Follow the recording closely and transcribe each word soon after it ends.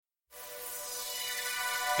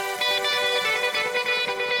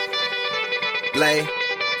Lay.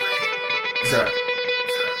 Sir.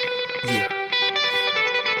 Yeah.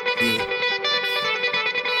 Yeah.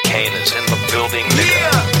 Kane is in the building, nigga.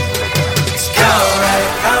 Alright,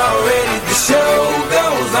 already the show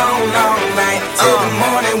goes on all night. Till the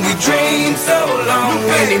morning we dream so long.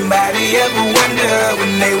 Anybody ever wonder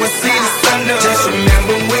when they would see the sun? Just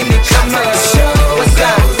remember when you come up, the show goes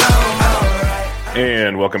on.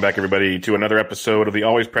 And welcome back, everybody, to another episode of the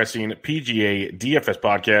always pressing PGA DFS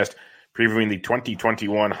podcast, previewing the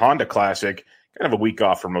 2021 Honda Classic. Kind of a week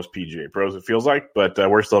off for most PGA pros, it feels like, but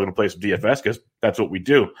we're still going to play some DFS because that's what we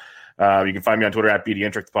do. You can find me on Twitter at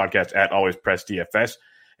BDentric, the podcast at Always Press DFS,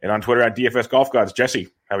 and on Twitter at DFS Golf Gods. Jesse,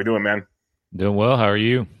 how we doing, man? Doing well. How are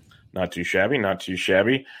you? Not too shabby, not too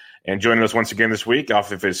shabby. And joining us once again this week,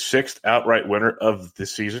 off of his sixth outright winner of the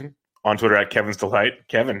season, on Twitter at Kevin's Delight.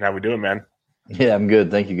 Kevin, how we doing, man? Yeah, I'm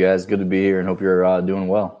good. Thank you, guys. Good to be here, and hope you're doing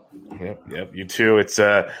well. Yep, you too. It's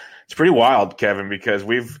pretty wild, Kevin, because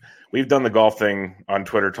we've done the golf thing on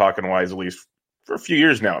Twitter, talking wise, at least for a few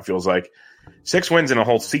years now. It feels like 6 wins in a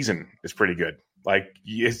whole season is pretty good. Like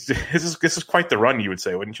this is quite the run, you would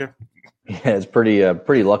say, wouldn't you? Yeah, it's pretty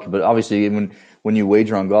lucky. But obviously, when you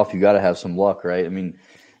wager on golf, you got to have some luck, right? I mean,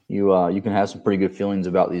 you can have some pretty good feelings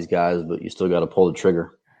about these guys, but you still got to pull the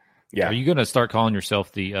trigger. Yeah. Are you going to start calling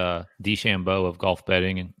yourself the DeChambeau of golf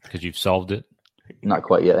betting because you've solved it? Not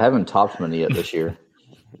quite yet. I haven't topped many yet this year.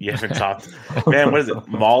 You haven't topped. Man, what is it?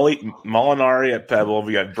 Molinari at Pebble.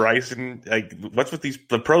 We got Bryson. Like, what's with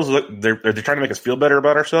the pros? They're trying to make us feel better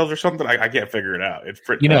about ourselves or something. I can't figure it out. It's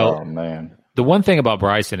pretty. Oh man. The one thing about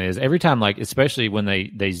Bryson is every time, like especially when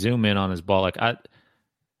they zoom in on his ball, like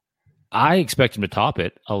I expect him to top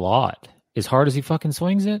it a lot. As hard as he fucking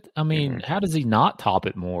swings it, I mean, how does he not top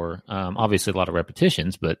it more? Obviously, a lot of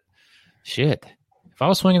repetitions, but shit, if I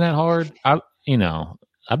was swinging that hard, I'd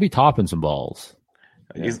be topping some balls.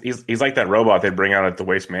 Yeah. He's like that robot they bring out at the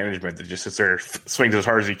Waste Management that just sits there, swings as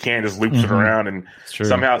hard as he can, just loops it around, and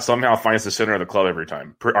somehow finds the center of the club every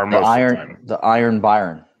time. Or most of the time. The Iron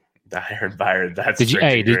Byron. The Iron Byron. That's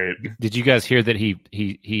great. Did you guys hear that he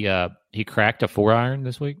cracked a 4-iron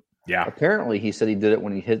this week? Yeah. Apparently, he said he did it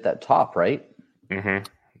when he hit that top, right? Mm-hmm.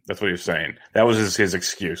 That's what he was saying. That was his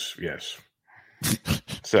excuse. Yes.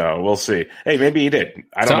 So we'll see. Hey, maybe he did.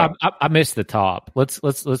 I don't know. I missed the top. Let's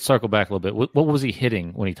circle back a little bit. What was he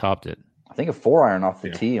hitting when he topped it? I think a 4-iron off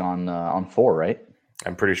the tee on 4, right?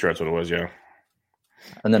 I'm pretty sure that's what it was. Yeah.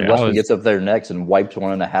 And then Westwood gets up there next and wipes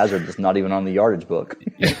one in a hazard that's not even on the yardage book.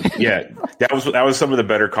 Yeah, that was some of the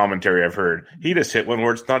better commentary I've heard. He just hit one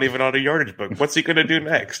where it's not even on a yardage book. What's he going to do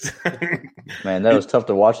next? Man, that was tough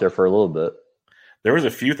to watch there for a little bit. There was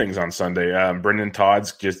a few things on Sunday. Brendan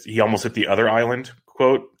Todd's he almost hit the other island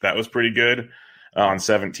quote. That was pretty good on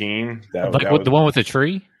 17. The one with the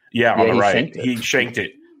tree? Yeah, on the right. He shanked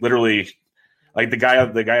it. Literally, like the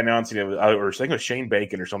guy announcing it, or I think it was Shane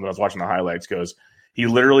Bacon or something. I was watching the highlights. Goes, he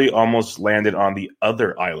literally almost landed on the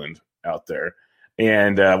other island out there.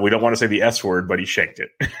 And we don't want to say the S word, but he shanked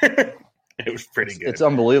it. It was pretty good. It's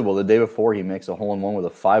unbelievable. The day before, he makes a hole-in-one with a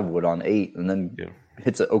 5-wood on 8, and then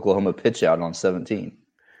hits an Oklahoma pitch out on 17.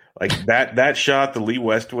 Like that shot, the Lee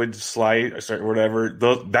Westwood slide or whatever,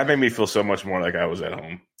 that made me feel so much more like I was at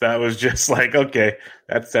home. That was just like, okay,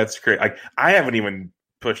 that's great. Like, I haven't even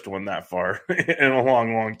pushed one that far in a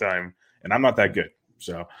long, long time, and I'm not that good.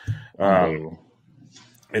 So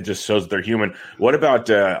it just shows that they're human. What about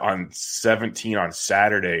on 17 on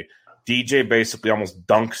Saturday? DJ basically almost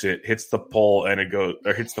dunks it, hits the pole, and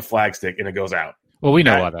hits the flagstick, and it goes out. Well, we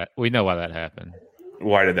know why that happened.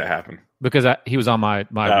 Why did that happen? Because he was on my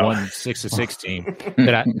 1-6-6 team.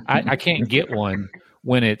 That I can't get one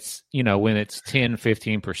when it's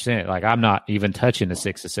 10-15%. Like, I'm not even touching the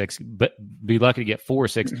 6-6, but be lucky to get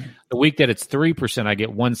 4-6. The week that it's 3%, I get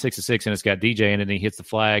 1-6-6, and it's got DJ in it, and he hits the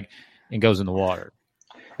flag and goes in the water.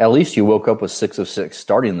 At least you woke up with 6 of 6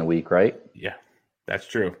 starting the week, right? Yeah, that's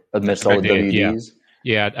true. Amidst all the WDs.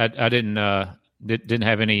 Yeah, I didn't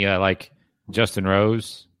have any like Justin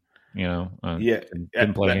Rose.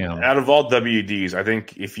 Didn't play him. Out of all WDs, I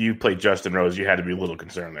think if you played Justin Rose, you had to be a little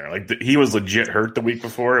concerned there. Like he was legit hurt the week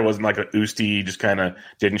before. It wasn't like a Usti just kind of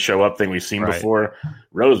didn't show up thing we've seen before.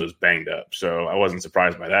 Rose was banged up, so I wasn't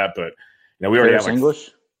surprised by that. But we already have English.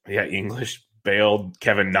 Yeah, English bailed.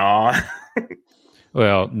 Kevin Na.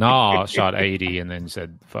 Well, Na shot 80 and then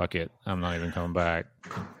said, "Fuck it, I'm not even coming back."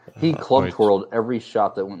 He club twirled every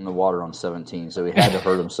shot that went in the water on 17, so he had to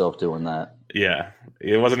hurt himself doing that. Yeah,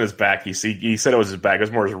 it wasn't his back. He said it was his back. It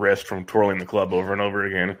was more his wrist from twirling the club over and over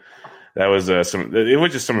again. That was it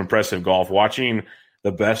was just some impressive golf. Watching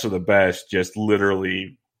the best of the best just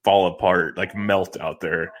literally fall apart, like melt out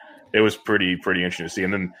there. it was pretty interesting to see.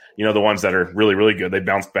 And then, the ones that are really, really good, they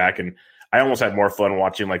bounced back. And I almost had more fun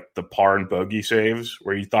watching like the par and bogey saves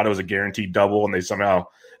where you thought it was a guaranteed double and they somehow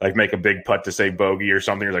like make a big putt to save bogey or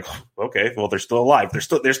something. You're like, oh, okay, well, they're still alive. There's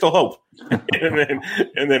still hope. and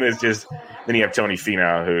then it's just, then you have Tony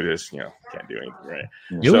Finau who just, can't do anything,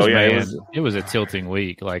 right? It was a tilting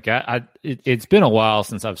week. Like it's been a while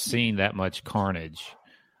since I've seen that much carnage.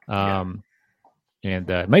 And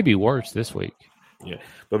it may be worse this week. Yeah,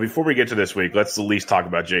 but before we get to this week, let's at least talk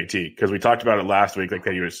about JT because we talked about it last week. Like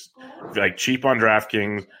that he was like cheap on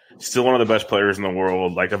DraftKings, still one of the best players in the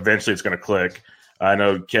world. Like eventually it's going to click. I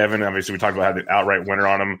know Kevin. Obviously, we talked about having the outright winner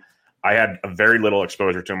on him. I had a very little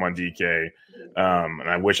exposure to him on DK, and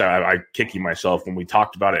I wish I kicked myself when we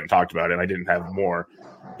talked about it. And I didn't have more,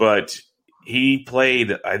 but he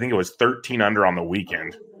played. I think it was 13 under on the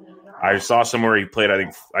weekend. I saw somewhere he played.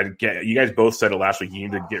 You guys both said it last week. You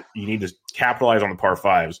need to capitalize on the par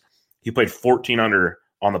fives. He played 14 under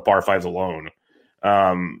on the par fives alone.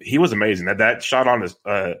 He was amazing. That shot on his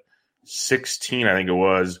 16, I think it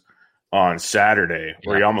was on Saturday,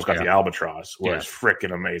 where he almost got the albatross was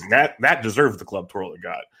freaking amazing. That deserved the club twirl it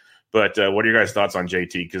got. But what are your guys' thoughts on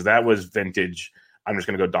JT? Because that was vintage. I'm just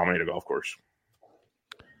going to go dominate a golf course.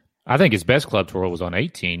 I think his best club twirl was on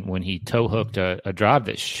 18 when he toe hooked a drive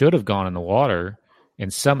that should have gone in the water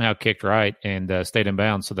and somehow kicked right and stayed in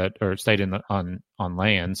bounds stayed on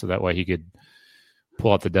land so that way he could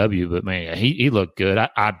pull out the W. But man, he looked good.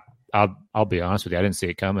 I'll be honest with you, I didn't see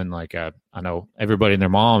it coming. Like I know everybody and their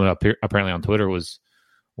mom apparently on Twitter was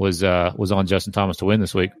on Justin Thomas to win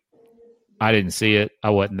this week. I didn't see it.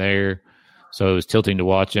 I wasn't there, so it was tilting to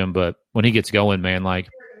watch him. But when he gets going, man, like.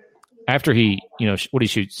 After he, what did he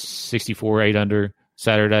shoot 64, 8 under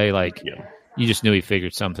Saturday? Like, you just knew he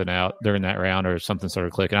figured something out during that round or something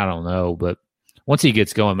started clicking. I don't know. But once he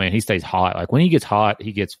gets going, man, he stays hot. Like, when he gets hot,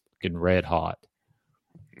 he gets fucking red hot.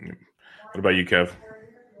 What about you, Kev?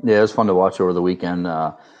 Yeah, it was fun to watch over the weekend.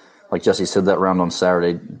 Like Jesse said, that round on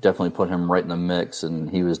Saturday definitely put him right in the mix, and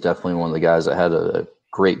he was definitely one of the guys that had a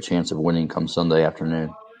great chance of winning come Sunday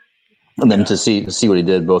afternoon. And then to see what he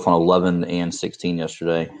did both on 11 and 16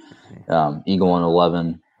 yesterday, eagle on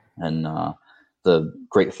 11 and the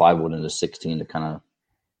great 5 wood into 16 to kind of,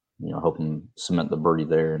 help him cement the birdie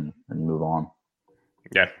there and move on.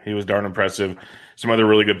 Yeah, he was darn impressive. Some other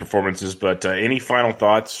really good performances, but any final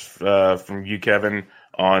thoughts from you, Kevin,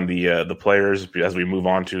 on the players as we move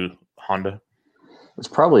on to Honda? It's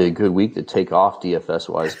probably a good week to take off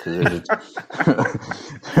DFS-wise because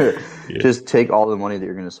just take all the money that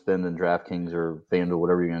you're going to spend in DraftKings or FanDuel,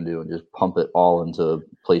 whatever you're going to do, and just pump it all into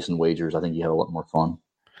placing wagers. I think you have a lot more fun.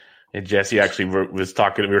 And Jesse actually was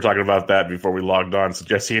talking. We were talking about that before we logged on. So,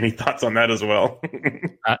 Jesse, any thoughts on that as well?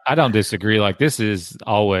 I don't disagree. Like, this is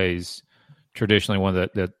always traditionally one of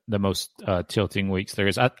the most tilting weeks there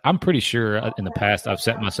is. I'm pretty sure in the past I've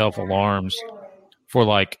set myself alarms for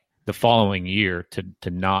like the following year to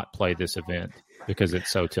not play this event because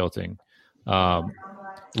it's so tilting. A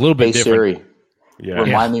little bit different. Siri,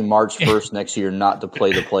 remind me March 1st next year not to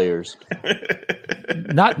play the players.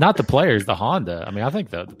 not the players, the Honda. I mean, I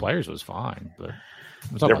think the players was fine, but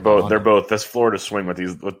they're both. That's Florida swing with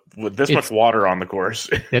this much water on the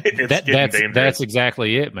course. That's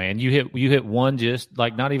exactly it, man. You hit one just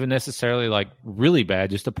like not even necessarily like really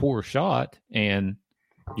bad, just a poor shot, and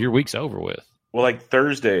your week's over with. Well, like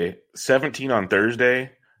Thursday, 17 on Thursday,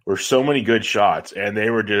 were so many good shots, and they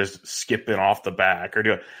were just skipping off the back.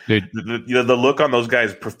 Or the look on those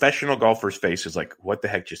guys, professional golfers' faces, like, what the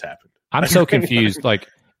heck just happened? I'm so confused. Like,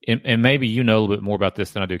 and maybe you know a little bit more about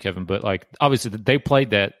this than I do, Kevin. But like, obviously, they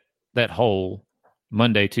played that hole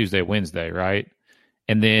Monday, Tuesday, Wednesday, right?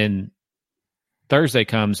 And then Thursday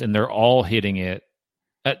comes, and they're all hitting it.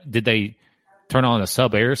 Did they turn on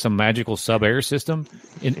some magical sub-air system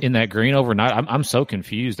in that green overnight? I'm so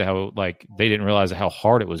confused how like they didn't realize how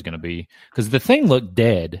hard it was going to be because the thing looked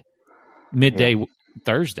dead midday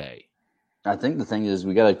Thursday. I think the thing is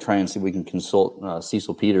we got to try and see if we can consult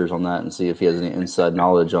Cecil Peters on that and see if he has any inside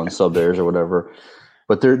knowledge on sub-airs or whatever.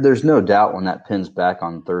 But there's no doubt when that pins back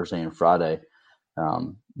on Thursday and Friday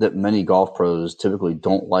that many golf pros typically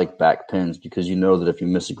don't like back pins because you know that if you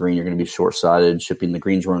miss a green, you're going to be short-sighted, shipping the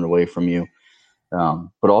greens running away from you.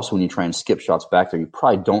 But also when you try and skip shots back there, you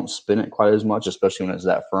probably don't spin it quite as much, especially when it's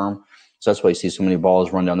that firm. So that's why you see so many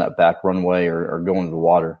balls run down that back runway or go into the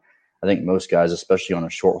water. I think most guys, especially on a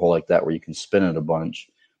short hole like that where you can spin it a bunch,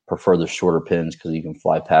 prefer the shorter pins because you can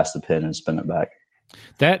fly past the pin and spin it back.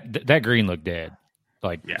 That green looked dead.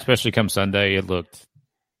 Especially come Sunday, it looked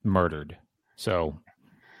murdered. So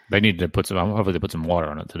they needed to hopefully they put some water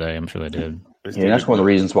on it today. I'm sure they did. Yeah, that's one of the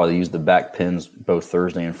reasons why they use the back pins both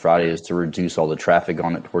Thursday and Friday is to reduce all the traffic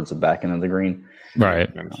on it towards the back end of the green.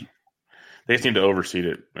 Right. They just need to overseed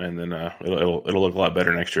it, and then it'll look a lot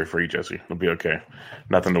better next year for you, Jesse. It'll be okay.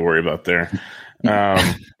 Nothing to worry about there.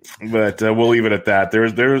 But we'll leave it at that.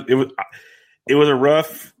 It was a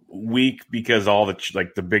rough week because all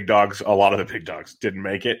the big dogs, a lot of the big dogs didn't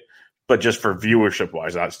make it. But just for viewership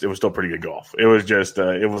wise, it was still pretty good golf. It was just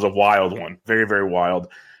it was a wild one, very very wild.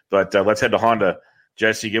 But let's head to Honda.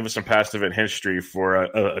 Jesse, give us some past event history for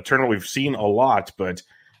a tournament we've seen a lot, but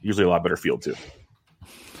usually a lot better field too.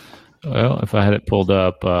 Well, if I had it pulled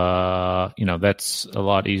up, that's a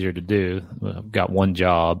lot easier to do. I've got one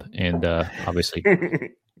job and obviously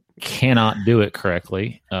cannot do it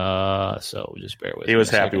correctly. So just bear with me. He was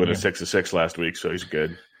happy with a 6-6 last week, so he's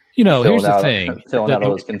good. Here's the thing. Filling out all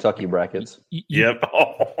those Kentucky brackets. Yep.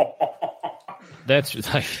 That's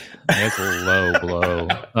a low blow.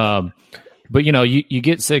 But you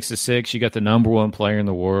get 6-6. You got the number one player in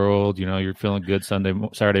the world. You're feeling good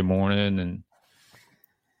Saturday morning, and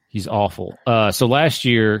he's awful. So last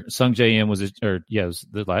year, Sung J M it was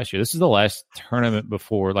the last year. This is the last tournament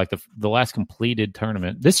before, like the last completed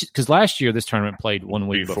tournament. Because last year this tournament played 1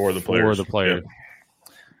 week before the players.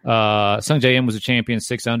 Yep. Sung J M was a champion,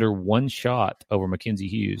 6 under, 1 shot over Mackenzie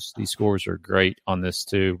Hughes. These scores are great on this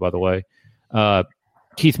too, by the way.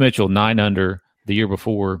 Keith Mitchell, 9 under the year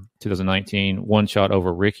before, 2019, 1 shot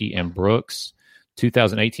over Ricky and Brooks.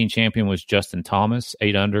 2018 champion was Justin Thomas,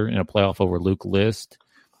 8 under in a playoff over Luke List.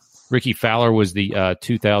 Ricky Fowler was the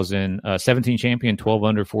 2017 champion, 12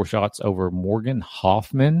 under, 4 shots over Morgan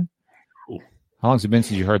Hoffman. Ooh. How long has it been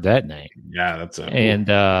since you heard that name? Yeah, that's and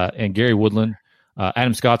Gary Woodland.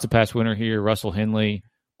 Adam Scott's a past winner here. Russell Henley,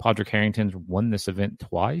 Padraig Harrington's won this event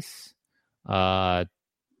twice.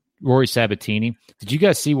 Rory Sabatini. Did you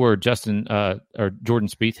guys see where Jordan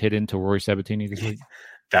Spieth hit into Rory Sabatini this week?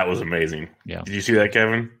 That was amazing. Yeah. Did you see that,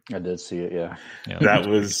 Kevin? I did see it, yeah. That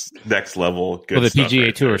was next level. Good the stuff PGA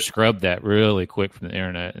right Tour there. Scrubbed that really quick from the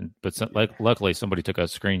internet. But luckily somebody took a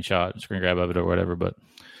screen grab of it or whatever. But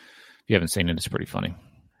if you haven't seen it, it's pretty funny.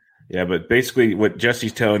 Yeah, but basically what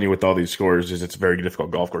Jesse's telling you with all these scores is it's a very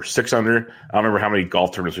difficult golf course. 6 under. I don't remember how many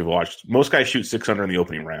golf tournaments we've watched. Most guys shoot 6 under in the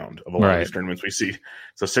opening round of a lot of these tournaments we see.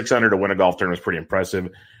 So 6 under to win a golf tournament is pretty impressive.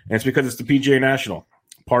 And it's because it's the PGA National.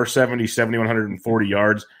 Par 70, 7,140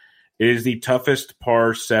 yards. It is the toughest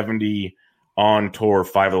par 70 on tour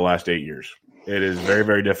 5 of the last 8 years. It is very,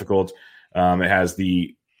 very difficult. It has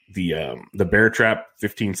the bear trap,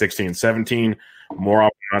 15, 16, and 17. More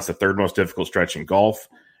often than not, it's the third most difficult stretch in golf.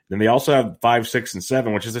 Then they also have 5, 6, and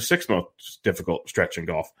 7, which is the 6th most difficult stretch in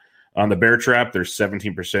golf. On the bear trap, there's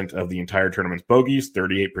 17% of the entire tournament's bogeys,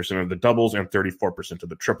 38% of the doubles, and 34% of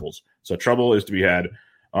the triples. So trouble is to be had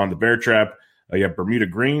on the bear trap. You have Bermuda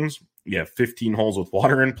greens. You have 15 holes with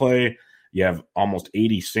water in play. You have almost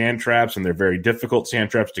 80 sand traps, and they're very difficult sand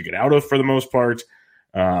traps to get out of for the most part.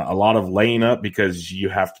 A lot of laying up because you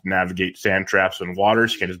have to navigate sand traps and water,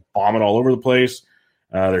 so you can't just bomb it all over the place.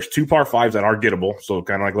 There's 2 par 5s that are gettable, so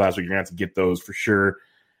kind of like last week, you're going to have to get those for sure.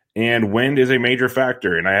 And wind is a major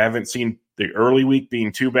factor, and I haven't seen the early week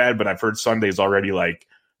being too bad, but I've heard Sunday's already like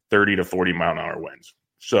 30 to 40 mile-an-hour winds.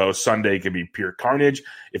 So Sunday could be pure carnage.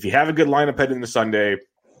 If you have a good lineup heading into Sunday,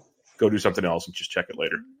 go do something else and just check it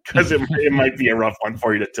later because it might be a rough one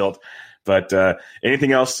for you to tilt. But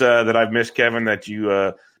anything else that I've missed, Kevin, that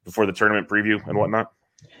you before the tournament preview and whatnot?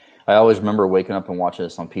 I always remember waking up and watching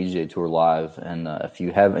this on PGA Tour Live. And if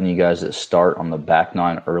you have any guys that start on the back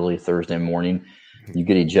nine early Thursday morning, you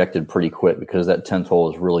get ejected pretty quick because that 10th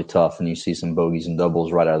hole is really tough and you see some bogeys and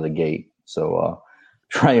doubles right out of the gate. So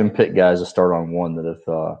try and pick guys to start on one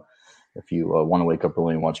that if you want to wake up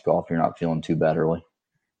early and watch golf, you're not feeling too bad early.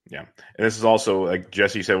 Yeah. And this is also, like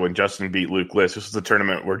Jesse said, when Justin beat Luke List, this was the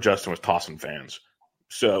tournament where Justin was tossing fans.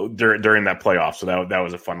 So during that playoff. So that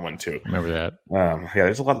was a fun one too. Remember that. Yeah,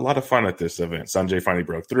 there's a lot of fun at this event. Sanjay finally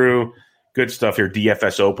broke through. Good stuff here.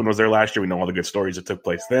 DFS Open was there last year. We know all the good stories that took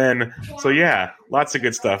place then. So yeah, lots of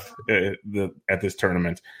good stuff at this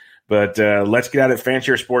tournament. But let's get at it.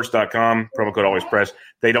 Fanciersports.com, promo code AlwaysPress.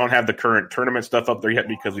 They don't have the current tournament stuff up there yet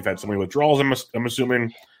because we've had so many withdrawals, I'm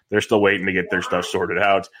assuming. They're still waiting to get their stuff sorted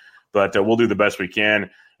out. But we'll do the best we can.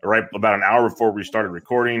 Right about an hour before we started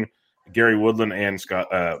recording, Gary Woodland and Scott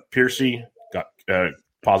Piercy got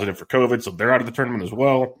positive for COVID, so they're out of the tournament as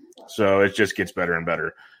well. So it just gets better and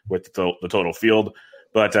better with the total field.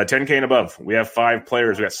 But 10K and above, we have 5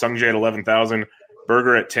 players. We got Sungjae at 11,000,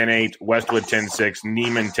 Berger at 10.8, Westwood 10.6,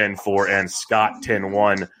 Neiman 10.4, and Scott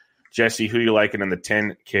 10.1. Jesse, who you liking in the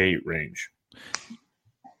 10K range?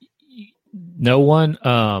 No one.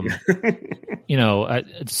 You know, I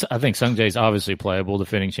think Sungjae's obviously playable,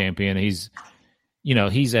 defending champion. He's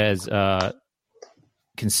as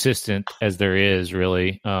consistent as there is,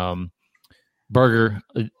 really. Berger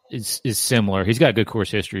is similar. He's got good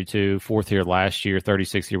course history too. 4th here last year,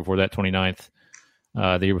 36th year before that, 29th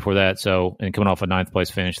the year before that. So, and coming off a 9th place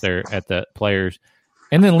finish there at the Players.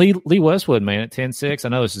 And then Lee Westwood, man, at 10-6. I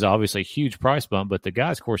know this is obviously a huge price bump, but the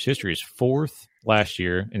guy's course history is 4th last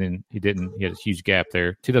year, and then he had a huge gap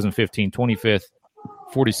there. 2015, 25th,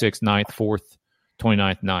 46th, 9th, 4th,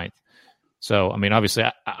 29th, 9th. So, I mean, obviously,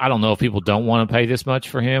 I don't know if people don't want to pay this much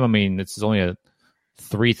for him. I mean, it's only a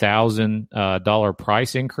 $3,000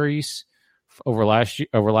 price increase over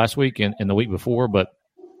last week and the week before. But,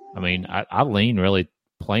 I mean, I lean really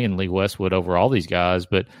playing Lee Westwood over all these guys,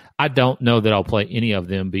 but I don't know that I'll play any of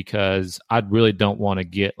them because I really don't want to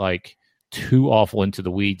get like too awful into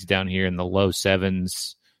the weeds down here in the low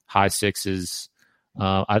 7s, high 6s.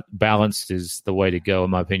 Balanced is the way to go,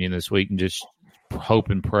 in my opinion, this week, and just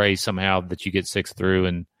hope and pray somehow that you get 6 through,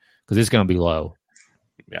 and because it's going to be low.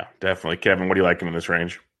 Yeah, definitely. Kevin, what do you like him in this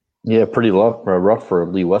range? Yeah, pretty rough for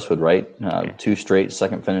Lee Westwood, right? 2 straight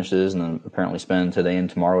second finishes, and then apparently spend today and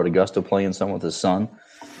tomorrow at Augusta playing some with his son.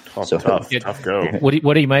 Oh, so tough go. What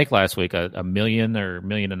did he make last week? $1 million or $1.5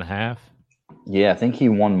 million? Yeah, I think he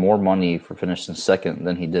won more money for finishing second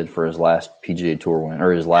than he did for his last PGA Tour win,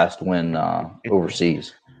 or his last win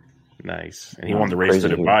overseas. Nice. And he won the race to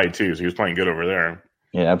Dubai, too, so he was playing good over there.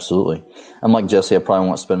 Yeah, absolutely. I'm like Jesse, I probably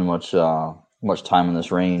won't spend much time in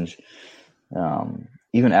this range.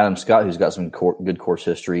 Even Adam Scott, who's got some good course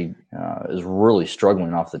history, is really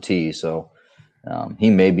struggling off the tee. So he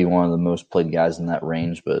may be one of the most played guys in that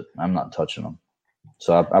range, but I'm not touching him.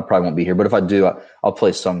 So I probably won't be here. But if I do, I'll play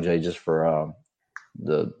Sungjae just for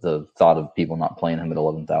the thought of people not playing him at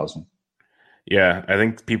 11,000. Yeah, I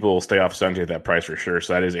think people will stay off Sungjae at that price for sure.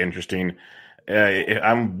 So that is interesting.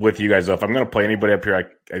 I'm with you guys, though. If I'm going to play anybody up here, I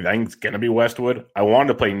think it's going to be Westwood. I wanted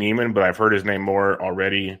to play Neiman, but I've heard his name more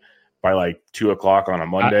already by like 2:00 on a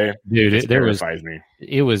Monday. It terrifies me.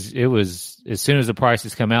 It was as soon as the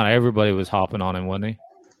prices come out, everybody was hopping on him, wasn't he?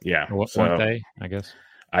 Yeah. Weren't they, I guess.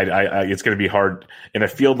 I it's going to be hard in a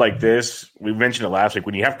field like this. We mentioned it last week.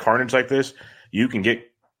 When you have carnage like this, you can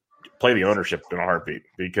play the ownership in a heartbeat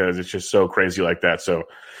because it's just so crazy like that. So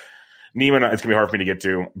Neiman, it's going to be hard for me to get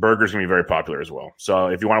to. Berger's going to be very popular as well. So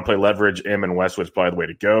if you want to play leverage, M and Westwood's probably the way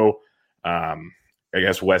to go. I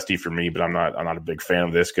guess Westy for me, but I'm not a big fan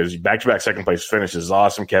of this because back-to-back second place finish is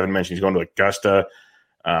awesome. Kevin mentioned he's going to Augusta.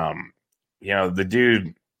 The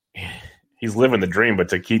dude, he's living the dream, but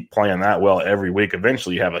to keep playing that well every week,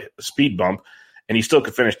 eventually you have a speed bump, and he still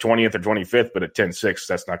could finish 20th or 25th, but at 10-6,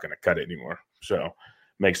 that's not going to cut it anymore. So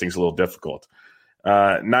makes things a little difficult.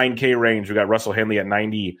 9K range, we got Russell Henley at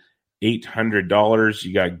 $9,800.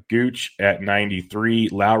 You got Gooch at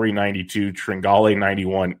 $93, Lowry $92, Tringale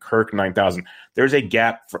 $91, Kirk $9,000. There's a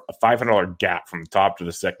gap, a $500 gap from the top to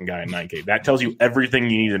the second guy at 9K. That tells you everything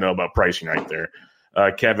you need to know about pricing right there.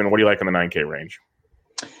 Kevin, what do you like on the 9K range?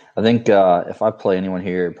 I think if I play anyone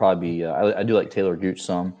here, it'd probably be I do like Taylor Gooch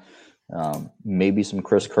some, maybe some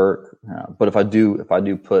Chris Kirk. But if I do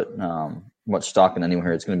put much stock in anyone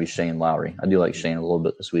here, it's going to be Shane Lowry. I do like Shane a little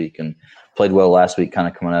bit this week and played well last week, kind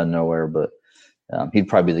of coming out of nowhere. But he'd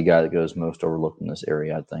probably be the guy that goes most overlooked in this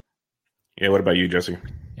area, I think. Yeah, what about you, Jesse?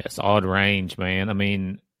 Yeah, it's odd range, man. I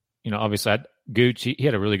mean, obviously Gooch, he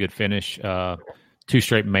had a really good finish. 2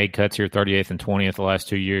 straight made cuts here, 38th and 20th the last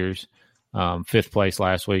 2 years. 5th place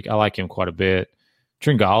last week. I like him quite a bit.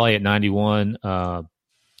 Tringale at 91.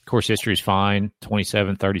 Course history is fine.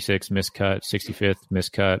 27, 36, miscut, 65th,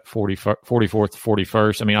 miscut, 44th,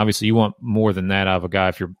 41st. I mean, obviously you want more than that out of a guy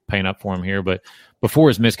if you're paying up for him here. But before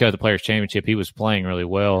his miscut at the Players' Championship, he was playing really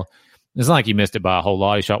well. It's not like he missed it by a whole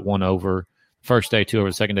lot. He shot 1 over first day, 2 over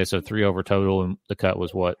the second day, so 3 over total. And the cut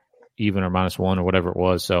was even or -1 or whatever it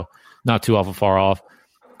was. So not too awful far off.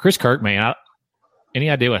 Chris Kirk, man, any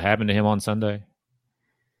idea what happened to him on Sunday?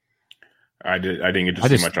 I didn't get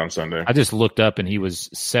to see much on Sunday. I just looked up and he was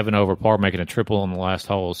 7 over par, making a triple on the last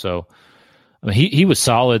hole. So I mean, he was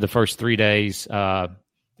solid the first 3 days,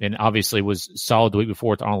 and obviously was solid the week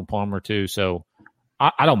before with Arnold Palmer too. So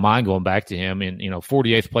I don't mind going back to him. And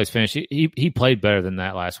 48th place finish. He played better than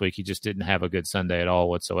that last week. He just didn't have a good Sunday at all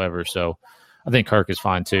whatsoever. So I think Kirk is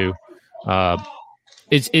fine too.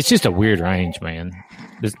 It's just a weird range, man.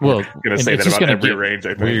 I'm going to say that about every range, I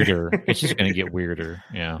think. Weirder. It's just going to get weirder.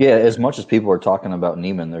 Yeah. Yeah. As much as people are talking about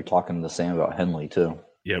Neiman, they're talking the same about Henley too.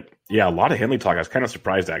 Yep. Yeah. A lot of Henley talk. I was kind of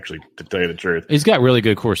surprised, actually, to tell you the truth. He's got really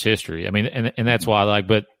good course history. I mean, and that's why I like.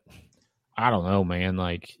 But I don't know, man.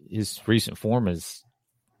 Like his recent form is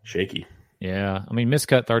shaky. Yeah. I mean,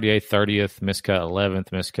 miscut 38th, 30th, miscut 11th,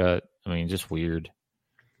 miscut. I mean, just weird.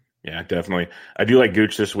 Yeah, definitely. I do like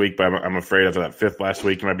Gooch this week, but I'm afraid after that 5th last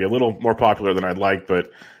week, he might be a little more popular than I'd like,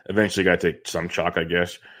 but eventually got to take some chalk, I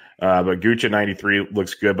guess. But Gooch at 93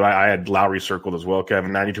 looks good, but I had Lowry circled as well,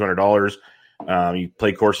 Kevin, $9,200. You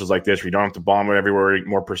play courses like this where you don't have to bomb it everywhere,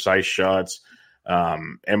 more precise shots.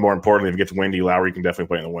 And more importantly, if it gets windy, Lowry can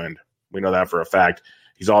definitely play in the wind. We know that for a fact.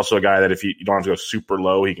 He's also a guy that if you don't have to go super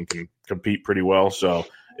low, he can compete pretty well. So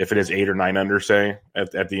if it is 8 or 9 under, say,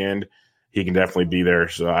 at the end, he can definitely be there.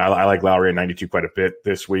 So I like Lowry at 92 quite a bit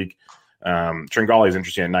this week. Tringali is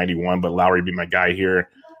interesting at 91, but Lowry would be my guy here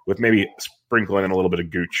with maybe sprinkling in a little bit of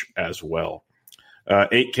Gooch as well.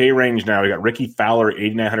 8K range now. We got Ricky Fowler,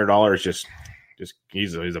 $8,900. Just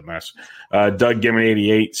he's a mess. Doug Gimmon,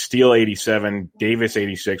 88, Steele, 87, Davis,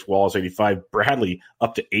 86, Wallace, 85, Bradley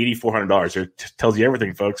up to $8,400. It tells you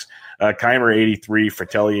everything, folks. Keimer, 83,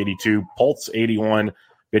 Fratelli, 82, Pultz, 81,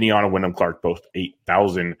 Binion, Wyndham Clark, both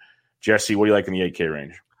 8,000. Jesse, what do you like in the 8K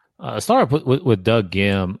range? Start up with Doug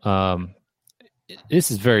Gim. This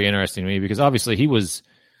is very interesting to me because obviously he was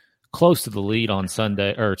close to the lead on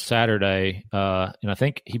Sunday or Saturday, and I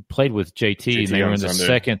think he played with JT and they were in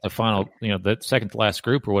the final, the second to last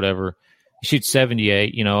group or whatever. He shoots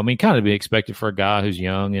 78. I mean, kind of to be expected for a guy who's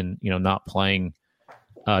young and not playing,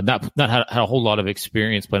 not had a whole lot of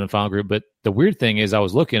experience playing in the final group. But the weird thing is, I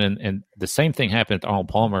was looking and the same thing happened to Arnold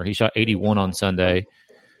Palmer. He shot 81 on Sunday.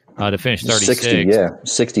 To finish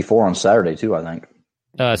 36. 64 on Saturday too, I think.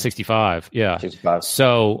 65, yeah. 65.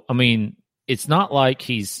 So, I mean, it's not like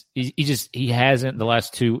he hasn't the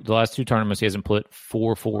last two tournaments he hasn't put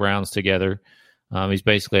 4 full rounds together. He's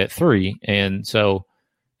basically at 3, and so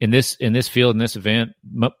in this field in this event,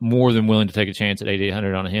 more than willing to take a chance at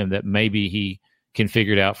 8,800 on him that maybe he can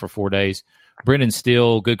figure it out for 4 days. Brendan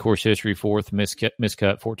Steele, good course history, 4th,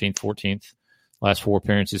 miscut 14th. Last 4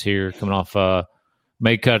 appearances here, coming off.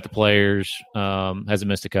 Made cut at the Players, hasn't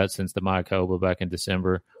missed a cut since the Mayakoba back in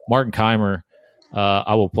December. Martin Keimer,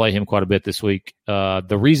 I will play him quite a bit this week.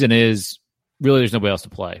 The reason is really there's nobody else to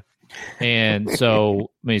play. And so,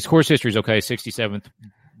 I mean, his course history is okay, 67th,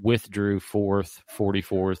 withdrew 4th,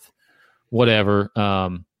 44th, whatever.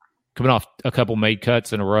 Coming off a couple made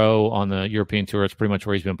cuts in a row on the European Tour, it's pretty much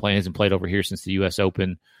where he's been playing. He hasn't played over here since the U.S.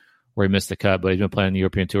 Open where he missed the cut, but he's been playing the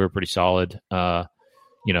European Tour pretty solid.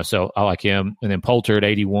 So I like him. And then Poulter at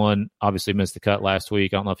 81, obviously missed the cut last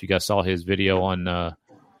week. I don't know if you guys saw his video on I'm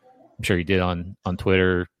sure you did on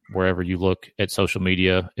Twitter, wherever you look at social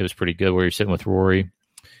media. It was pretty good where you're sitting with Rory.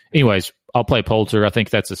 Anyways, I'll play Poulter. I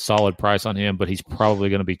think that's a solid price on him, but he's probably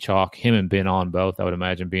going to be chalk. Him and Ben on both, I would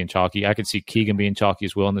imagine, being chalky. I could see Keegan being chalky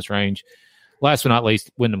as well in this range. Last but not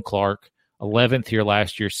least, Wyndham Clark, 11th here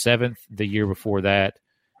last year, 7th the year before that,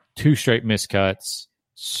 2 straight miscuts.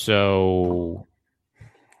 So...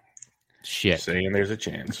 shit. Saying there's a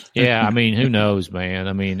chance. Yeah, I mean, who knows, man?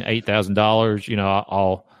 I mean,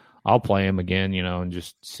 $8,000, I'll play him again, and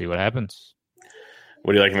just see what happens.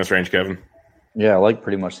 What do you like in this range, Kevin? Yeah, I like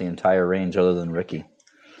pretty much the entire range other than Ricky.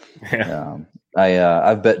 Yeah.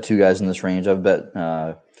 I've bet 2 guys in this range. I've bet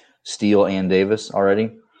Steele and Davis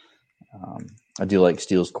already. I do like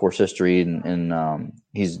Steele's course history, and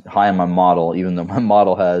he's high on my model, even though my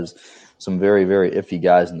model has some very, very iffy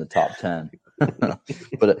guys in the top 10.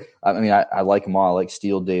 But I mean, I like them all. I like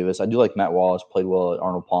Steele, Davis. I do like Matt Wallace. Played well at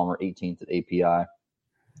Arnold Palmer, 18th at API.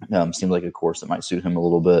 Seemed like a course that might suit him a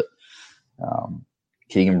little bit.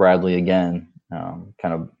 Keegan Bradley again,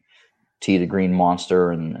 kind of tee to green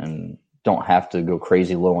monster, and don't have to go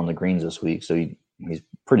crazy low on the greens this week. So he's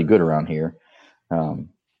pretty good around here.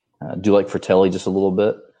 Do like Fratelli just a little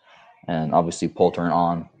bit, and obviously Poulter and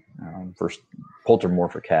on. Poulter more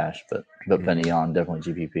for cash, but Benny on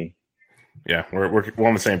definitely GPP. Yeah, we're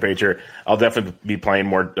on the same page here. I'll definitely be playing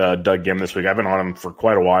more Doug Gim this week. I've been on him for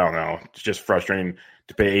quite a while now. It's just frustrating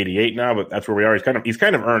to pay 88 now, but that's where we are. He's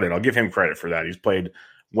kind of earned it. I'll give him credit for that. He's played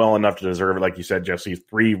well enough to deserve it, like you said, Jesse.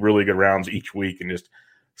 3 really good rounds each week, and just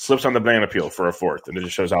slips on the banana peel for a 4th, and it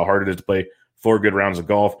just shows how hard it is to play 4 good rounds of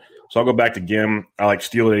golf. So I'll go back to Gim. I like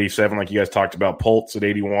Steele at 87, like you guys talked about. Pultz at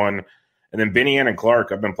 81. And then Binion and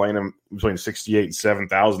Clark, I've been playing them between 68 and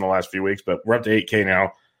 7,000 the last few weeks, but we're up to 8K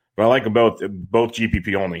now. But I like them both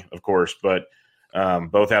GPP only, of course, but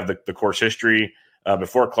both have the course history.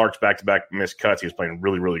 Before Clark's back-to-back missed cuts, he was playing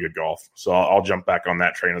really, really good golf. So I'll jump back on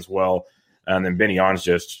that train as well. And then Binion's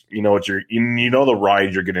just, the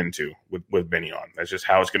ride you're getting into with Binion. That's just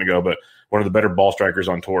how it's going to go. But one of the better ball strikers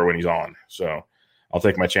on tour when he's on. So I'll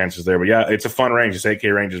take my chances there. But yeah, it's a fun range. This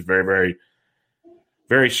 8K range is very, very,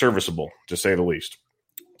 very serviceable, to say the least.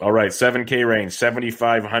 All right, 7K range,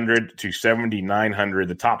 7,500 to 7,900.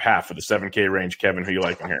 The top half of the 7K range. Kevin, who you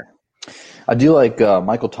liking here? I do like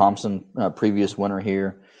Michael Thompson, previous winner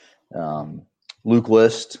here. Luke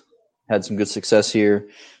List had some good success here.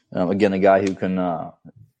 Again, a guy who can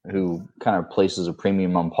who kind of places a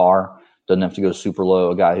premium on par. Doesn't have to go super low.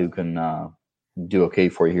 A guy who can do okay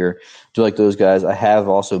for you here. Do like those guys. I have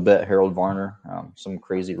also bet Harold Varner, some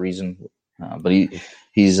crazy reason, but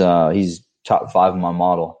he's top 5 in my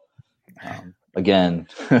model. Again,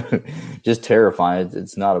 just terrifying.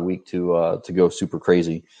 It's not a week to go super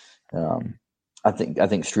crazy. I think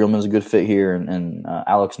Streelman's a good fit here, and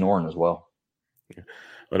Alex Noren as well.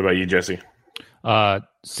 What about you, Jesse?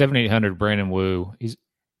 7,800 Brandon Wu.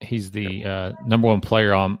 He's the number one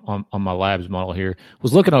player on my Labs model here.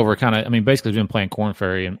 Was looking over basically he's been playing Korn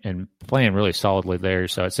Ferry and playing really solidly there.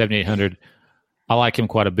 So at 7,800, I like him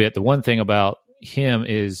quite a bit. The one thing about him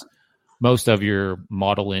is most of your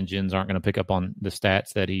model engines aren't going to pick up on the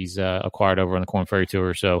stats that he's acquired over on the Korn Ferry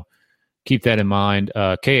Tour. So keep that in mind.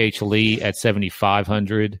 KH Lee at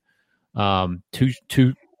 7,500.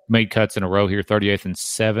 Two made cuts in a row here, 38th and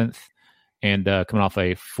 7th. And coming off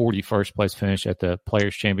a 41st place finish at the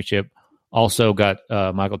Players' Championship. Also got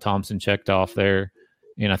Michael Thompson checked off there.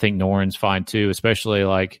 And I think Noren's fine too, especially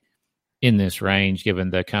like in this range,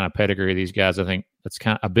 given the kind of pedigree of these guys. I think that's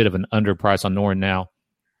kind of a bit of an underprice on Noren now.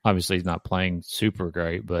 Obviously, he's not playing super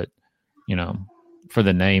great, but, for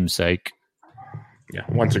the name's sake. Yeah,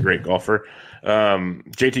 once a great golfer.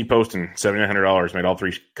 JT Poston, $7,900, made all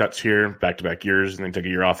 3 cuts here, back-to-back years, and then took a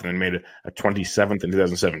year off and then made a 27th in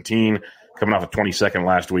 2017, coming off a 22nd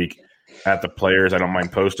last week at the Players. I don't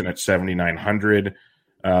mind Poston at 7,900.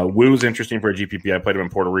 Wu's interesting for a GPP. I played him in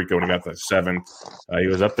Puerto Rico when he got the 7th. He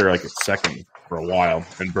was up there like at 2nd for a while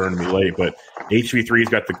and burned me late, but HV3's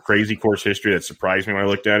got the crazy course history that surprised me when I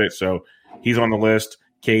looked at it, so he's on the list.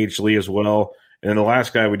 KH Lee as well. And then the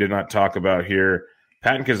last guy we did not talk about here,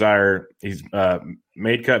 Patton Kizzire, he's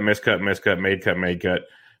made cut, miscut, made cut,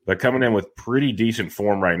 but coming in with pretty decent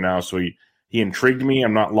form right now. So he intrigued me.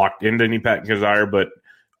 I'm not locked into any Patton Kizzire, but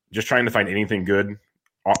just trying to find anything good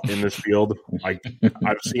in this field. I've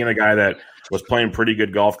seen a guy that was playing pretty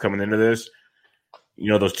good golf coming into this.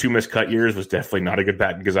 Those 2 miscut years was definitely not a good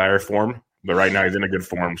Patton Kizzire form, but right now he's in a good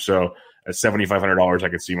form. So at $7,500, I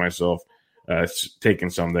could see myself taking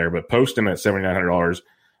some there. But Poston at $7,900,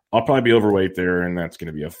 I'll probably be overweight there, and that's going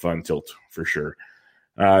to be a fun tilt for sure.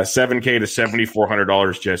 $7K to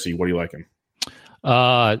 $7,400, Jesse. What are you liking?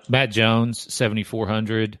 Matt Jones,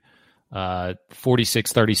 $7,400.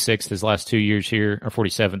 46-36 his last 2 years here, or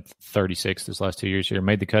 47-36 his last 2 years here.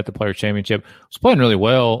 Made the cut at the Players' Championship. Was playing really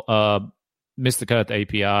well. Missed the cut at the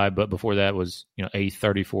API, but before that was 8th,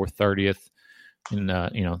 34th, 30th in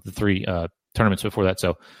the 3 tournaments before that.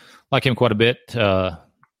 So like him quite a bit.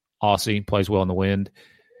 Aussie, plays well in the wind.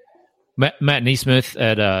 Matt Neesmith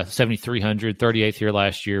at 7,300, 38th here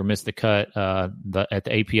last year. Missed the cut at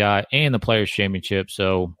the API and the Players' Championship.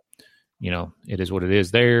 So, it is what it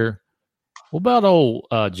is there. What about old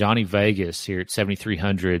Johnny Vegas here at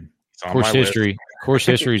 7,300? Course history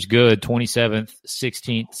is good. 27th,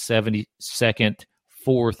 16th, 72nd,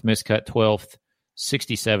 4th, miscut 12th,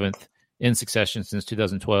 67th in succession since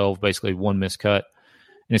 2012. Basically one miscut, and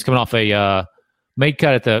it's coming off a made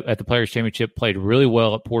cut at the Players' Championship. Played really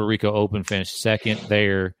well at Puerto Rico Open. Finished 2nd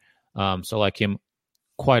there. So I like him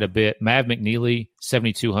quite a bit. Mav McNeely,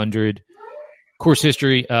 7,200. Course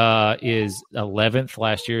history is 11th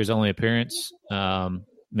last year, his only appearance.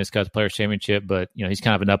 Miscut the Players' Championship, but he's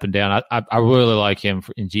kind of an up and down. I really like him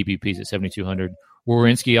in GPPs at 7,200.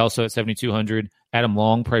 Wawrinski also at 7,200. Adam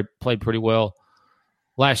Long played pretty well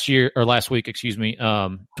last week.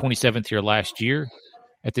 27th here last year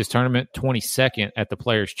at this tournament. 22nd at the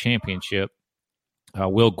Players' Championship.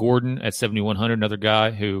 Will Gordon at 7,100, another guy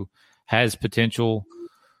who has potential.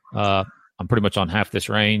 I'm pretty much on half this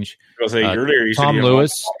range. Earlier you Tom said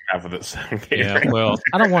Lewis, half of this. Yeah, well,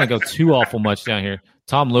 I don't want to go too awful much down here.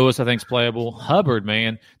 Tom Lewis, I think, is playable. Hubbard,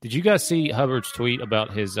 man, did you guys see Hubbard's tweet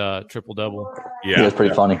about his triple double? Yeah, it's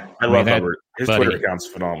pretty funny. I love Hubbard. His Twitter account's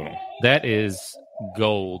phenomenal. That is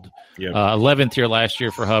gold. Yep. 11th here last year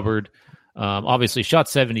for Hubbard. Obviously, shot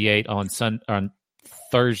 78 on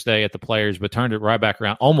Thursday at the Players, but turned it right back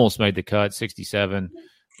around. Almost made the cut, 67.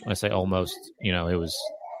 When I say almost, it was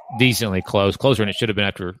decently closer than it should have been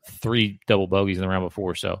after 3 double bogeys in the round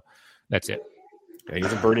before. So that's it. Yeah,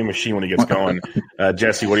 he's a birdie machine when he gets going.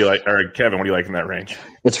 Jesse, what do you like? Or Kevin, what do you like in that range?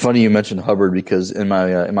 It's funny you mentioned Hubbard because in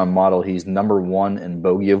my model he's number 1 in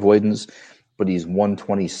bogey avoidance, but he's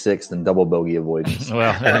 126th in double bogey avoidance.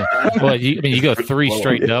 You go 3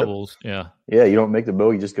 straight doubles. Yeah. Yeah, you don't make the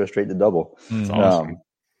bogey, just go straight to double. That's awesome.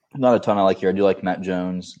 Not a ton I like here. I do like Matt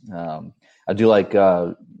Jones. I do like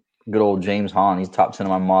good old James Hahn. He's top 10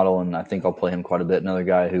 of my model, and I think I'll play him quite a bit. Another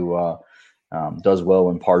guy who does well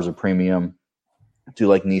when pars are premium. I do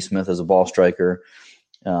like Neesmith as a ball striker.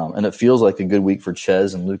 And it feels like a good week for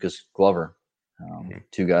Ches and Lucas Glover,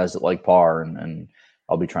 two guys that like par, and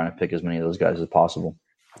I'll be trying to pick as many of those guys as possible.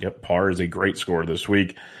 Yep, par is a great score this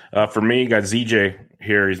week. For me, got ZJ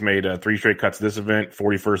here. He's made 3 straight cuts this event,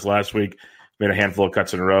 41st last week. Made a handful of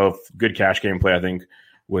cuts in a row. Good cash game play, I think,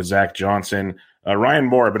 with Zach Johnson. Ryan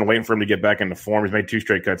Moore, I've been waiting for him to get back into form. He's made 2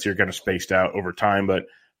 straight cuts here, kind of spaced out over time, but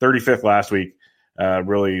 35th last week.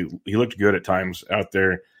 Really, he looked good at times out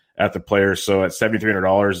there at the Players. So at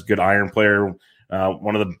 $7,300, good iron player. I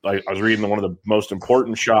was reading one of the most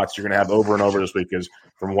important shots you're going to have over and over this week is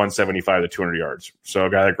from 175 to 200 yards. So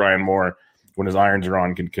a guy like Ryan Moore, when his irons are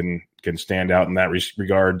on, can stand out in that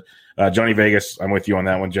regard. Johnny Vegas, I'm with you on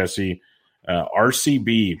that one, Jesse.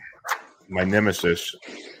 RCB, my nemesis.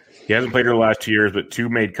 He hasn't played here the last 2 years, but 2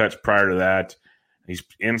 made cuts prior to that. He's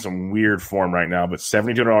in some weird form right now, but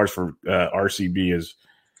 $72 for RCB is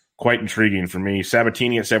quite intriguing for me.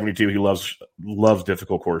 Sabatini at 72, he loves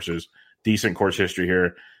difficult courses. Decent course history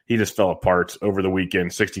here. He just fell apart over the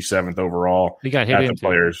weekend, 67th overall. He got hit at into the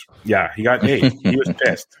Players. Yeah, he was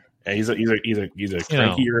pissed. He's a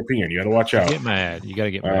cranky European. You got to watch out. Get mad. You got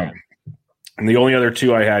to get mad. And the only other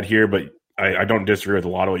 2 I had here, but I don't disagree with a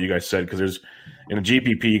lot of what you guys said because there's in a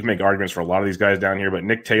GPP you can make arguments for a lot of these guys down here. But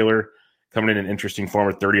Nick Taylor coming in interesting form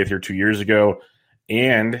at 30th here 2 years ago,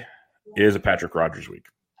 and it is a Patrick Rogers week.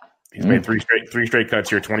 He's made 3 straight cuts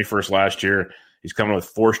here. 21st last year. He's coming with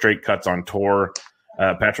 4 straight cuts on tour.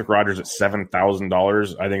 Patrick Rogers at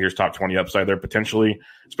 $7,000. I think there's top 20 upside there potentially,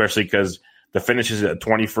 especially because the finishes at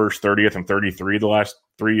 21st, 30th, and 33 the last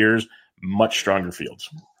 3 years, much stronger fields.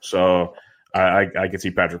 So I could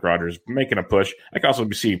see Patrick Rogers making a push. I could also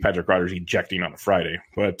see Patrick Rogers ejecting on a Friday,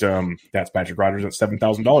 but that's Patrick Rogers at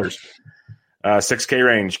 $7,000. 6K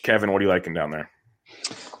range. Kevin, what are you liking down there?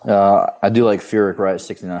 I do like Furyk right at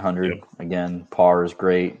 6,900. Yep. Again, par is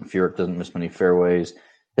great. Furyk doesn't miss many fairways,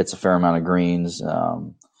 hits a fair amount of greens.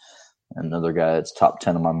 Another guy that's top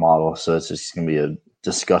 10 of my model, so it's just going to be a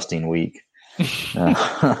disgusting week. You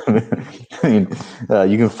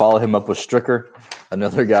can follow him up with Stricker,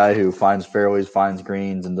 another guy who finds fairways, finds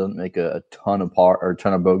greens, and doesn't make a ton of par or a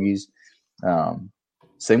ton of bogeys.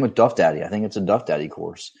 Same with Duff Daddy. I think it's a Duff Daddy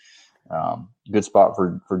course. Good spot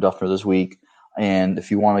for Duffner this week. And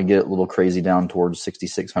if you want to get a little crazy down towards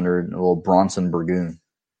 6,600, a little Bronson Burgoon.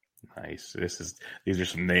 Nice. These are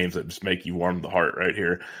some names that just make you warm the heart right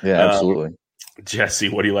here. Yeah, absolutely. Jesse,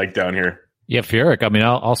 what do you like down here? Yeah, Furyk. I mean,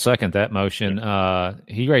 I'll second that motion.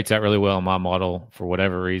 He rates out really well in my model for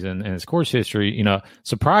whatever reason, and his course history.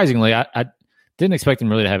 Surprisingly, I didn't expect him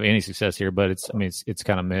really to have any success here, but it's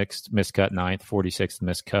kind of mixed. Miscut 9th, 46th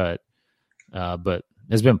miscut, but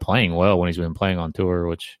has been playing well when he's been playing on tour,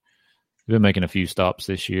 which he's been making a few stops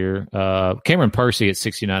this year. Cameron Percy at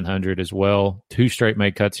 6,900 as well. 2 straight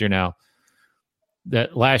made cuts here now.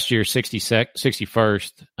 That last year, 61st,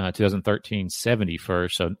 2013,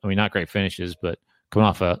 71st. So, I mean, not great finishes, but coming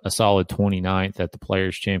off a solid 29th at the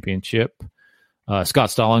Players' Championship.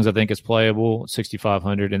 Scott Stallings, I think, is playable,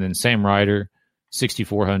 6,500. And then Sam Ryder,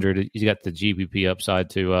 6,400. He's got the GPP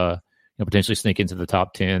upside to potentially sneak into the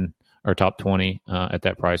top 10 or top 20 at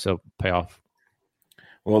that price. So, pay off.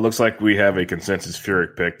 Well, it looks like we have a consensus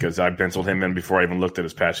Furyk pick because I penciled him in before I even looked at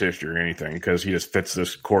his past history or anything because he just fits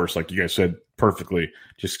this course, like you guys said, perfectly.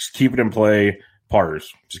 Just keep it in play,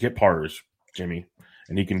 pars. Just get pars, Jimmy,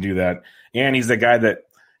 and he can do that. And he's the guy that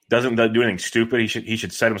doesn't do anything stupid. He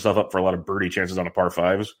should set himself up for a lot of birdie chances on the par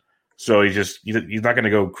 5s. So he's not going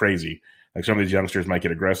to go crazy. Like some of these youngsters might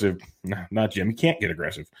get aggressive. No, not Jim. He can't get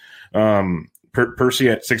aggressive. Percy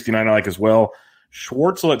at 69 I like as well.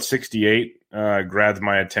 Schwartzel at 68 grabbed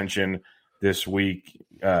my attention this week.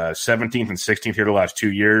 17th and 16th here the last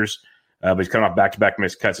 2 years. But he's coming off back-to-back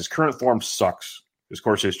missed cuts. His current form sucks. His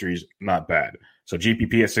course history is not bad. So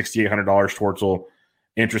GPP at $6,800, Schwartzel.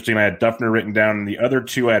 Interesting. I had Duffner written down. And the other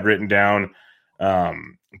 2 I had written down.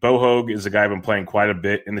 Bohogue is a guy I've been playing quite a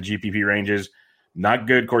bit in the GPP ranges. Not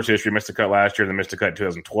good course history. Missed a cut last year, then missed a cut in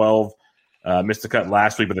 2012. Missed a cut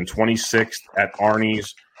last week, but then 26th at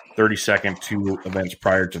Arnie's. 32nd 2 events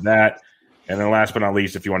prior to that. And then last but not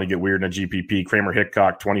least, if you want to get weird in a GPP, Kramer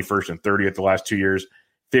Hickok, 21st and 30th the last 2 years,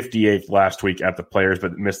 58th last week at the Players,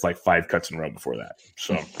 but missed like 5 cuts in a row before that.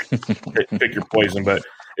 So pick your poison. But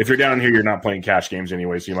if you're down here, you're not playing cash games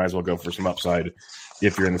anyway, so you might as well go for some upside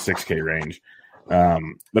if you're in the 6K range.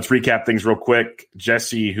 Let's recap things real quick.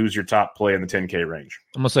 Jesse, who's your top play in the 10K range?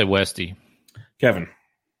 I'm going to say Westy. Kevin.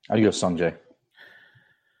 I'd go Sungjae.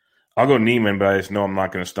 I'll go Neiman, but I just know I'm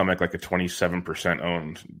not going to stomach like a 27%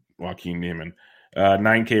 owned Joaquin Neiman.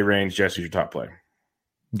 9K range, Jesse, your top play.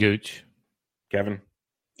 Gooch. Kevin?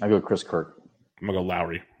 I go Chris Kirk. I'm going to go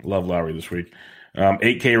Lowry. Love Lowry this week.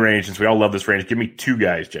 8K range, since we all love this range, give me two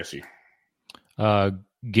guys, Jesse.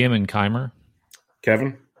 Gim and Keimer.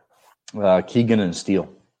 Kevin? Keegan and Steele.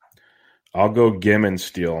 I'll go Gim and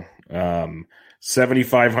Steele.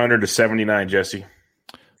 7,500 to 79, Jesse.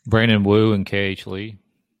 Brandon Wu and KH Lee.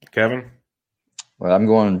 Kevin? Well, I'm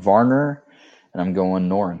going Varner, and I'm going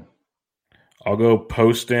Noren. I'll go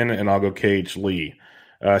Poston, and I'll go KH Lee.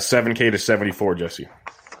 7K to 74, Jesse.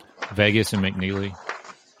 Vegas and McNeely.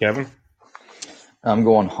 Kevin? I'm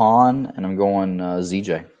going Hahn, and I'm going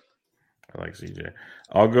ZJ. I like ZJ.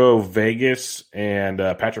 I'll go Vegas and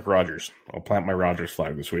Patrick Rogers. I'll plant my Rogers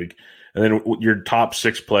flag this week. And then your top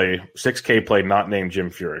 6K play not named Jim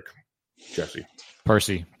Furyk. Jesse.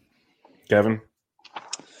 Percy. Kevin?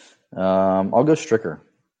 I'll go Stricker.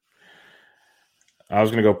 I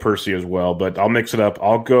was going to go Percy as well, but I'll mix it up.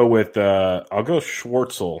 I'll go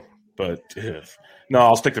Schwartzel, but no,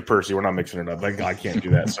 I'll stick to Percy. We're not mixing it up. I can't do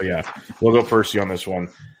that. So yeah, we'll go Percy on this one.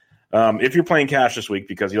 If you're playing cash this week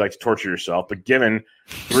because you like to torture yourself, but given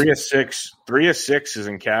 3 of 6 is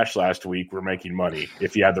in cash last week, we're making money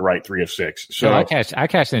if you had the right 3 of 6. So I cashed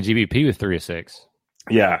in a GBP with 3 of 6.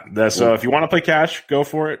 Yeah, so if you want to play cash, go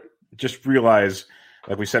for it. Just realize,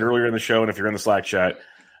 like we said earlier in the show, and if you're in the Slack chat,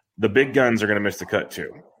 the big guns are going to miss the cut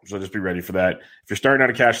too. So just be ready for that. If you're starting out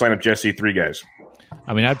a cash lineup, Jesse, 3 guys.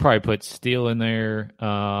 I mean, I'd probably put Steele in there,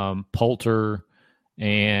 Poulter,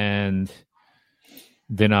 and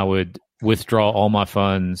then I would withdraw all my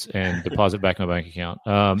funds and deposit back in my bank account.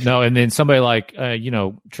 And then somebody like,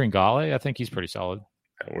 Tringale, I think he's pretty solid.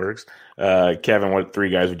 That works. Kevin, what 3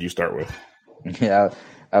 guys would you start with? Yeah,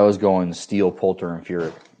 I was going Steele, Poulter, and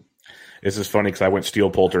Furyk. This is funny because I went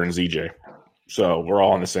Steele, Poulter, and ZJ. So we're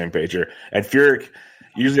all on the same page here. And Furyk,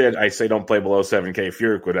 usually I say don't play below 7K.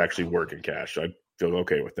 Furyk would actually work in cash. So I'd feel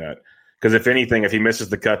okay with that. Because if anything, if he misses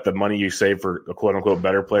the cut, the money you save for a quote-unquote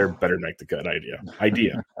better player better make the cut idea.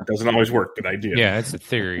 It doesn't always work, but idea. Yeah, it's a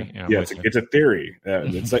theory. It's a theory.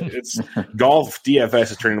 It's golf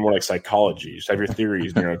DFS is turning more like psychology. You just have your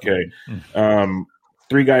theories and you're okay.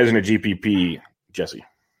 3 guys in a GPP, Jesse.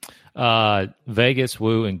 Vegas,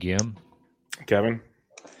 Wu, and Gim. Kevin?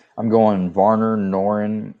 I'm going Varner,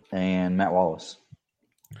 Noren, and Matt Wallace.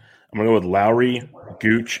 I'm going to go with Lowry,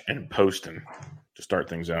 Gooch, and Poston to start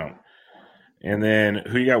things out. And then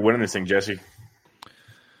who you got winning this thing, Jesse?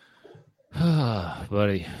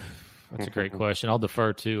 Buddy, that's a great question. I'll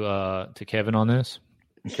defer to Kevin on this.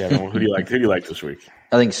 Kevin, who do you like? Who do you like this week?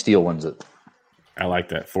 I think Steele wins it. I like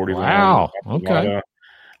that. 40. Wow. Okay.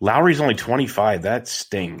 Lowry's only 25. That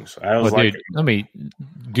stings.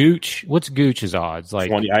 Gooch. What's Gooch's odds? Like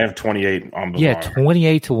 20. I have 28 on. Yeah,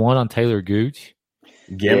 28 to 1 on Taylor Gooch.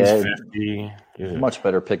 Gim's 50. Yeah. Much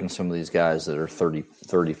better picking some of these guys that are 30,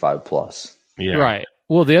 35 plus. Yeah. Right.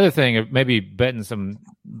 Well, the other thing, maybe betting some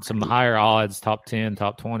higher odds, top 10,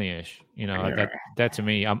 top 20-ish. That to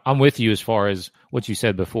me, I'm with you as far as what you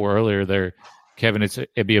said before earlier there, Kevin.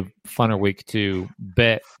 It'd be a funner week to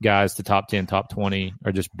bet guys to top 10, top 20,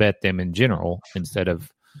 or just bet them in general instead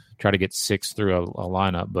of try to get 6 through a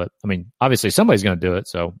lineup. But, I mean, obviously somebody's going to do it,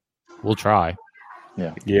 so we'll try.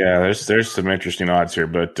 Yeah. There's some interesting odds here,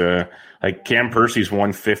 but like Cam Percy's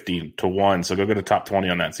 150 to 1, so go get a top 20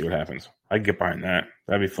 on that and see what happens. I can get behind that.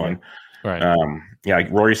 That'd be fun. Right. Like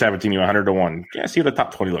Rory Sabatini 100 to 1. Yeah, see what the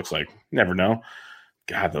top 20 looks like. Never know.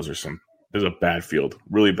 God, this is a bad field.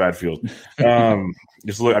 Really bad field. I'm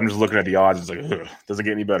just looking at the odds. It's like, doesn't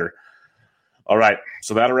get any better. All right,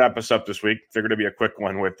 so that'll wrap us up this week. Figured it'd be a quick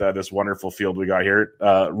one with this wonderful field we got here.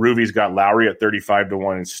 Ruby's got Lowry at 35 to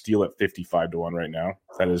 1 and Steele at 55 to 1 right now.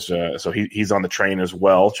 That is so he's on the train as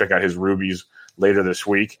well. Check out his Rubies later this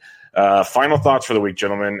week. Final thoughts for the week,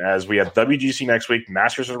 gentlemen, as we have WGC next week.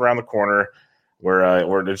 Masters is around the corner, where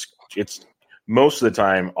it's most of the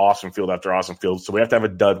time awesome field after awesome field. So we have to have a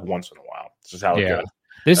dud once in a while. This is how it goes.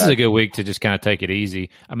 This is a good week to just kind of take it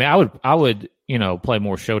easy. I mean, I would play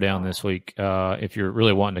more showdown this week if you're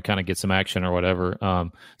really wanting to kind of get some action or whatever,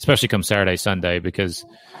 especially come Saturday, Sunday, because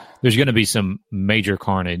there's going to be some major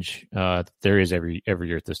carnage. There is every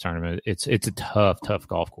year at this tournament. It's a tough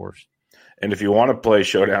golf course. And if you want to play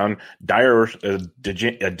showdown, Dyer is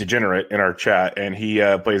a degenerate in our chat, and he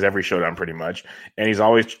plays every showdown pretty much. And he's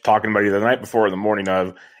always talking about either the night before or the morning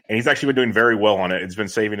of, and he's actually been doing very well on it. It's been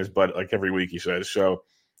saving his butt like every week, he says. So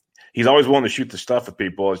he's always willing to shoot the stuff with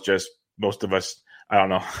people. It's just most of us, I don't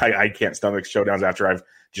know. I can't stomach showdowns after I've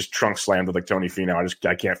just trunk slammed with like Tony Finau.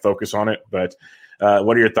 I can't focus on it. But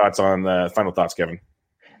what are your thoughts on final thoughts, Kevin?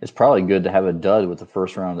 It's probably good to have a dud with the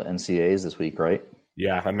first round of the NCAAs this week, right?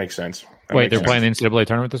 Yeah, that makes sense. Wait, they're playing the NCAA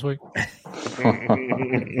tournament this week?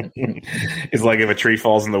 It's like if a tree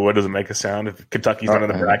falls in the wood, does it make a sound? If Kentucky's not in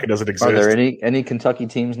the bracket, does it exist? Are there any Kentucky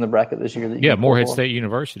teams in the bracket this year? That Morehead State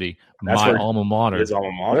University, That's my alma mater. His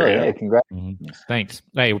alma mater. Really? Yeah. Hey, congrats. Mm-hmm. Thanks.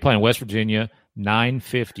 Hey, we're playing West Virginia,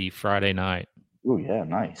 9:50 Friday night. Oh yeah,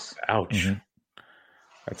 nice. Ouch. Mm-hmm.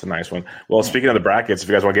 That's a nice one. Well, speaking of the brackets, if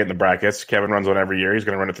you guys want to get in the brackets, Kevin runs one every year. He's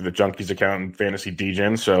going to run it through the Junkies account and Fantasy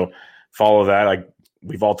DGen. So follow that.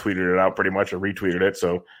 We've all tweeted it out pretty much or retweeted it.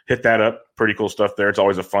 So hit that up. Pretty cool stuff there. It's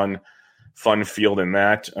always a fun field in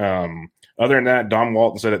that. Other than that, Don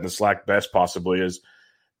Walton said it in the Slack best possibly is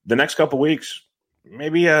the next couple weeks,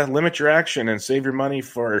 maybe limit your action and save your money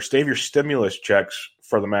or save your stimulus checks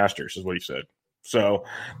for the Masters is what he said. So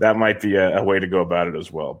that might be a way to go about it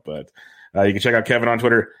as well. But you can check out Kevin on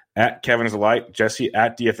Twitter at Kevin is a Light, Jesse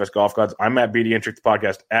at DFS Golf Gods. I'm at BD and Trick the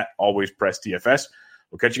Podcast at Always Press DFS.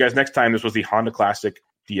 We'll catch you guys next time. This was the Honda Classic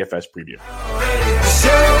DFS preview. The show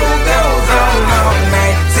goes on all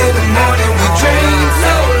night till the morning we dream.